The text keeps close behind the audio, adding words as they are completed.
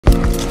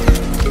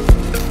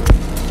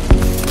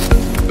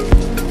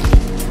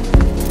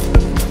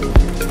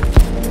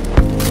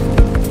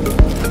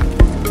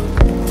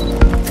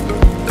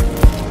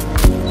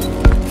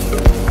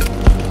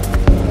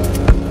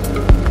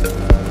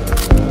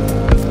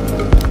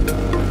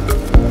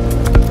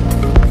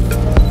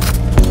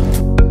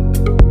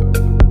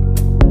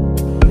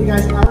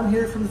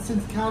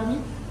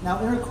Tint.Academy. Now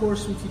in our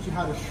course we teach you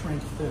how to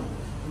shrink film.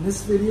 In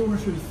this video we're going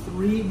to show you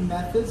 3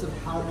 methods of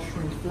how to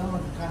shrink film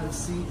and kind of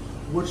see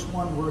which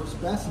one works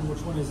best and which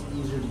one is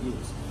easier to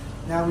use.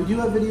 Now we do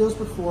have videos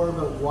before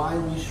about why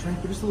we shrink,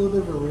 but just a little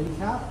bit of a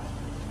recap.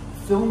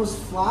 Film is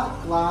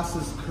flat, glass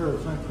is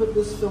curved. When I put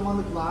this film on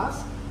the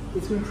glass,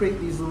 it's going to create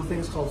these little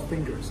things called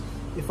fingers.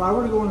 If I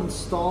were to go and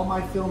install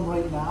my film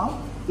right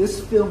now,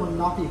 this film would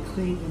not be a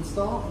clean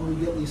install and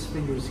we get these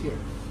fingers here.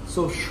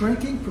 So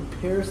shrinking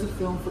prepares the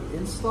film for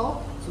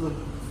install so the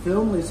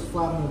film lays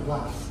flat on the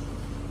glass.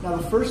 Now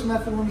the first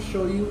method I'm going to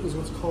show you is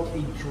what's called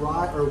a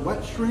dry or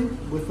wet shrink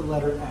with the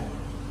letter N.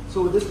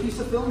 So with this piece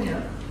of film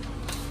here,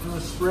 I'm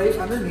going to spray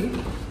underneath,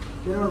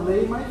 then I'm going to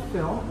lay my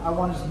film. I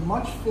want as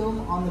much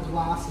film on the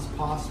glass as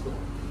possible.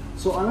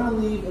 So I'm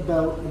going to leave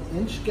about an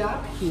inch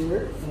gap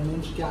here and an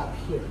inch gap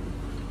here.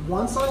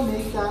 Once I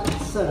make that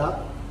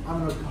setup,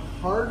 I'm going to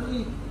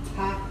hardly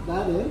tack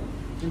that in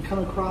and come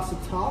across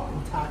the top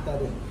and tack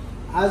that in.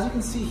 As you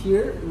can see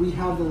here, we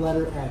have the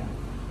letter N.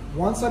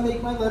 Once I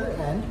make my letter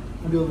N,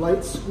 I'm going to do a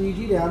light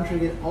squeegee down, try to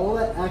get all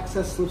that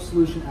excess slip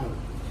solution out.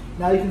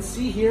 Now you can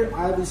see here,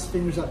 I have these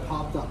fingers that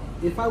popped up.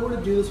 If I were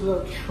to do this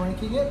without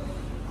shrinking it,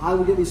 I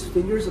would get these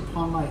fingers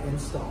upon my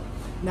install.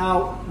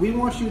 Now, we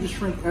want you to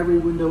shrink every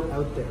window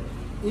out there.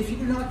 If you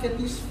do not get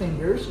these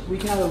fingers, we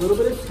can add a little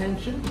bit of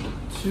tension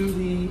to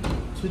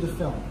the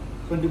film.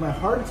 I'm going to do my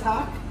hard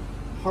tack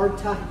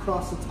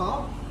across the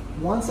top.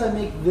 Once I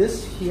make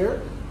this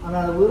here, I'm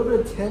going to add a little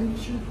bit of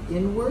tension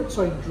inward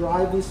so I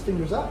drive these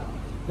fingers up.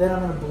 Then I'm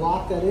going to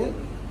block that in.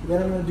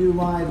 Then I'm going to do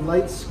my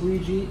light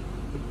squeegee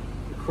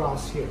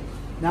across here.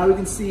 Now we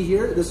can see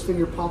here, this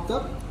finger popped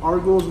up. Our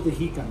goal is with the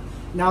heat gun.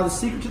 Now the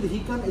secret to the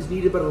heat gun is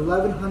needed about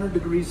 1100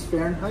 degrees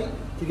Fahrenheit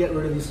to get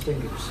rid of these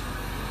fingers.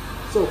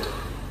 So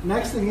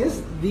next thing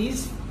is,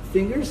 these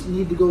fingers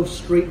need to go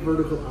straight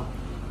vertical up.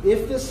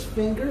 If this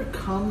finger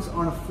comes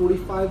on a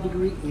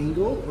 45-degree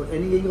angle, or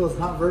any angle that's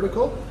not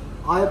vertical,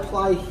 I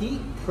apply heat,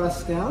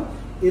 press down.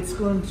 It's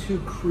going to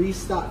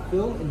crease that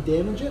film and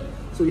damage it,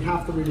 so you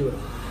have to redo it.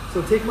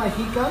 So take my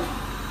heat gun,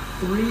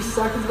 3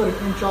 seconds, about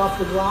an inch off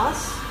the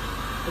glass,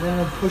 and then I'm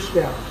going to push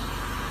down.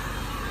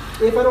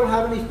 If I don't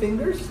have any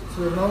fingers,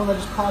 so there's no one that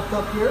just popped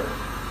up here,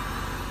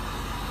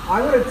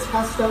 I'm going to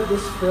test out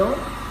this film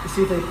to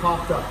see if they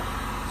popped up.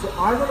 So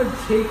I'm going to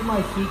take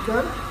my heat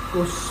gun,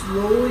 go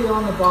slowly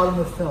on the bottom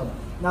of the film.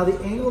 Now the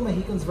angle of my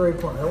heat gun is very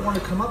important. I don't want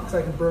to come up because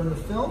I can burn the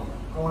film.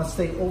 I want to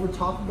stay over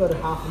top about a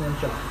 ½ an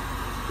inch up.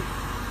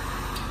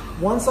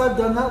 Once I've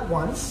done that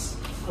once,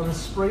 I'm going to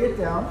spray it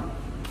down,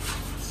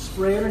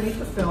 spray underneath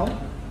the film,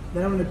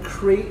 then I'm going to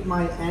create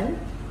my N,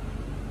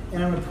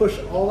 and I'm going to push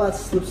all that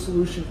slip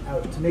solution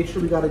out to make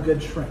sure we got a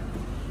good shrink.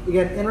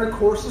 Again, in our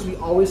courses, we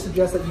always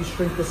suggest that you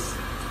shrink this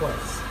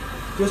twice,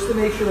 just to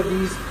make sure that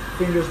these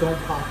fingers don't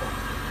pop up.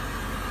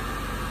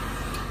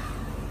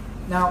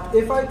 Now,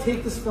 if I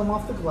take this film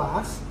off the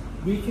glass,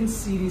 we can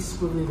see these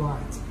squiggly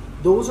lines.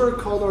 Those are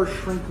called our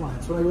shrink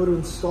lines. When I go to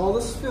install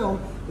this film,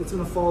 it's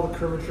going to follow the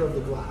curvature of the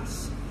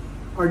glass.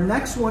 Our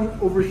next one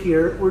over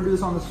here, we're going to do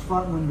this on this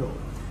front window.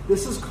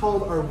 This is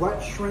called our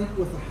wet shrink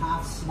with a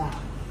half snap.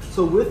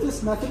 So with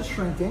this method of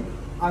shrinking,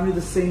 I'm going to do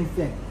the same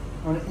thing.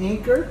 I'm going to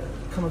anchor,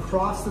 come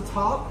across the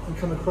top, and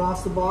come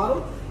across the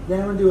bottom.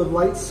 Then I'm going to do a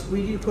light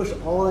squeegee to push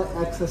all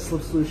that excess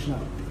slip solution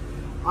out.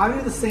 I'm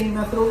going to do the same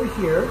method over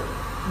here,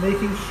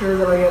 making sure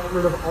that I get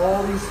rid of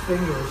all these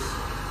fingers.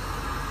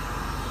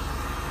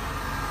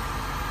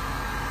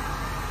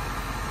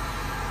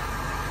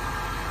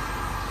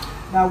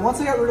 Now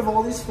once I got rid of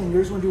all these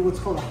fingers, I'm going to do what's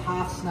called a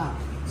half snap.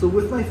 So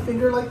with my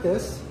finger like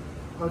this,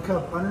 I'll come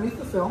up underneath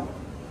the film,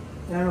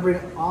 and I'm going to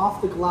bring it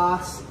off the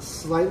glass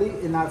slightly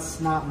in that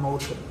snap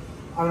motion.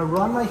 I'm going to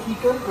run my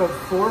heat gun about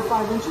 4 or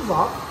 5 inches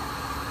up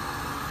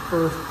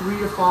for 3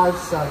 to 5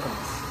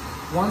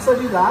 seconds. Once I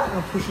do that, I'm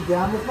going to push it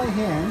down with my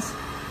hands,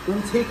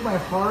 then take my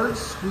hard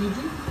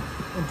squeegee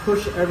and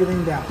push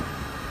everything down.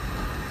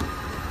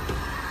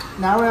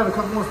 Now we have a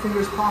couple more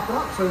fingers popping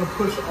up, so I'm going to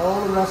push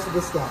all the rest of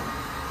this down.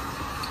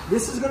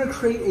 This is going to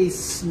create a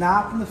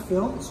snap in the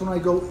film, so when I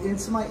go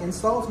into my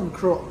install, it's going to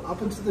curl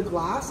up into the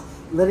glass,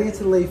 letting it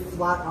to lay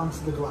flat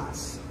onto the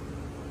glass.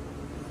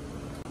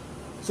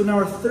 So now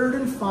our third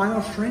and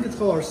final shrink, it's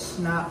called our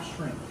snap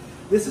shrink.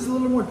 This is a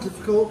little more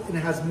difficult and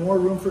it has more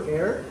room for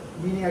air,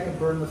 meaning I can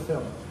burn the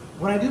film.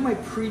 When I do my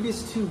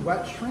previous 2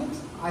 wet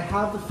shrinks, I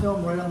have the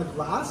film right on the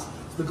glass,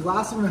 so the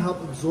glass is going to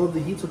help absorb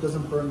the heat so it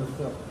doesn't burn the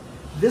film.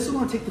 This is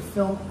going to take the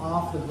film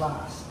off the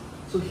glass.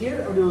 So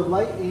here I'll do a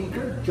light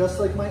anchor,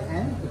 just like my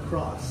N,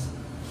 across.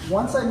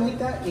 Once I make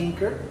that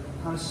anchor,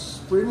 I'm going to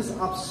bring this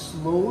up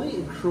slowly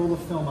and curl the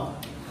film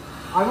up.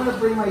 I'm going to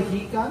bring my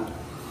heat gun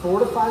 4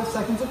 to 5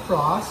 seconds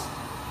across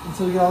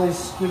until we get all these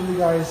squiggly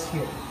guys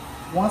here.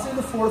 Once I get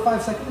the 4 to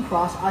 5 seconds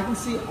across, I can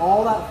see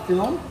all that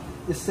film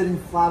is sitting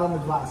flat on the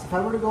glass. If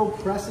I were to go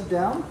press it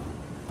down,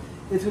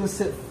 it's going to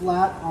sit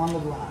flat on the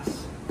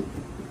glass.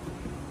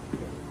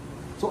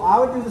 So I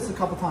would do this a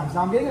couple times.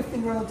 Now I'm getting a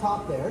finger on the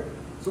top there,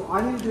 so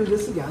I need to do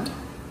this again.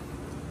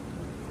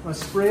 I'm going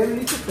to spray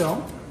underneath the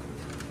film,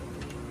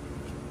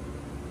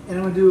 and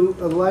I'm gonna do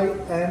a light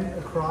end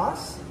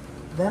across.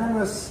 Then I'm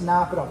gonna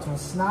snap it up. So I'm gonna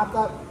snap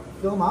that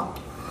film up,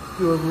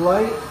 do a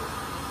light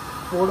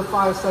 4 to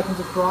 5 seconds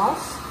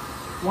across.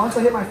 Once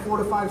I hit my 4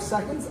 to 5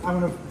 seconds, I'm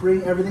gonna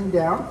bring everything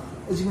down.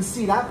 As you can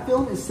see, that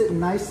film is sitting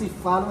nicely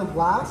flat on the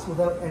glass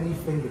without any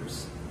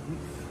fingers.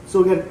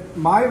 So again,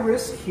 my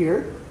risk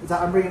here is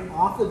that I'm bringing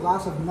off the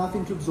glass with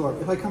nothing to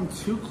absorb. If I come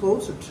too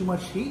close or too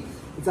much heat,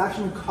 it's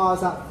actually gonna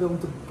cause that film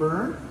to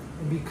burn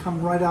and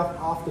come right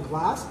off the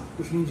glass,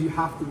 which means you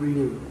have to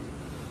redo it.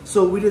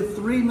 So we did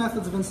 3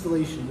 methods of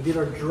installation. We did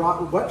our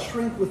wet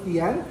shrink with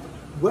the end,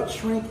 wet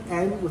shrink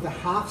end with a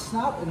half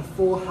snap, and a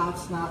full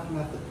half snap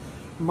method.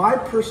 My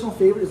personal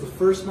favorite is the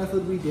first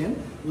method we did.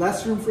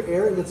 Less room for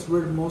air, it gets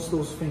rid of most of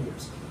those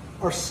fingers.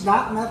 Our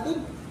snap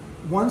method,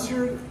 once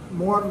you're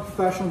more of a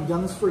professional, you've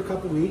done this for a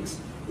couple weeks,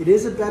 it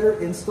is a better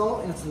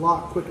install and it's a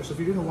lot quicker. So if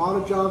you're doing a lot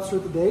of jobs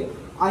throughout the day,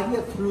 I can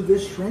get through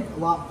this shrink a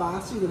lot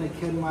faster than I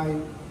can my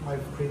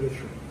previous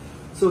shrink.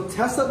 So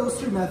test out those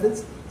 3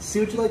 methods,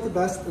 see what you like the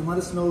best, and let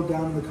us know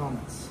down in the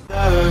comments.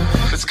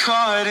 It's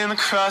caught in the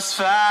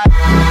crossfire.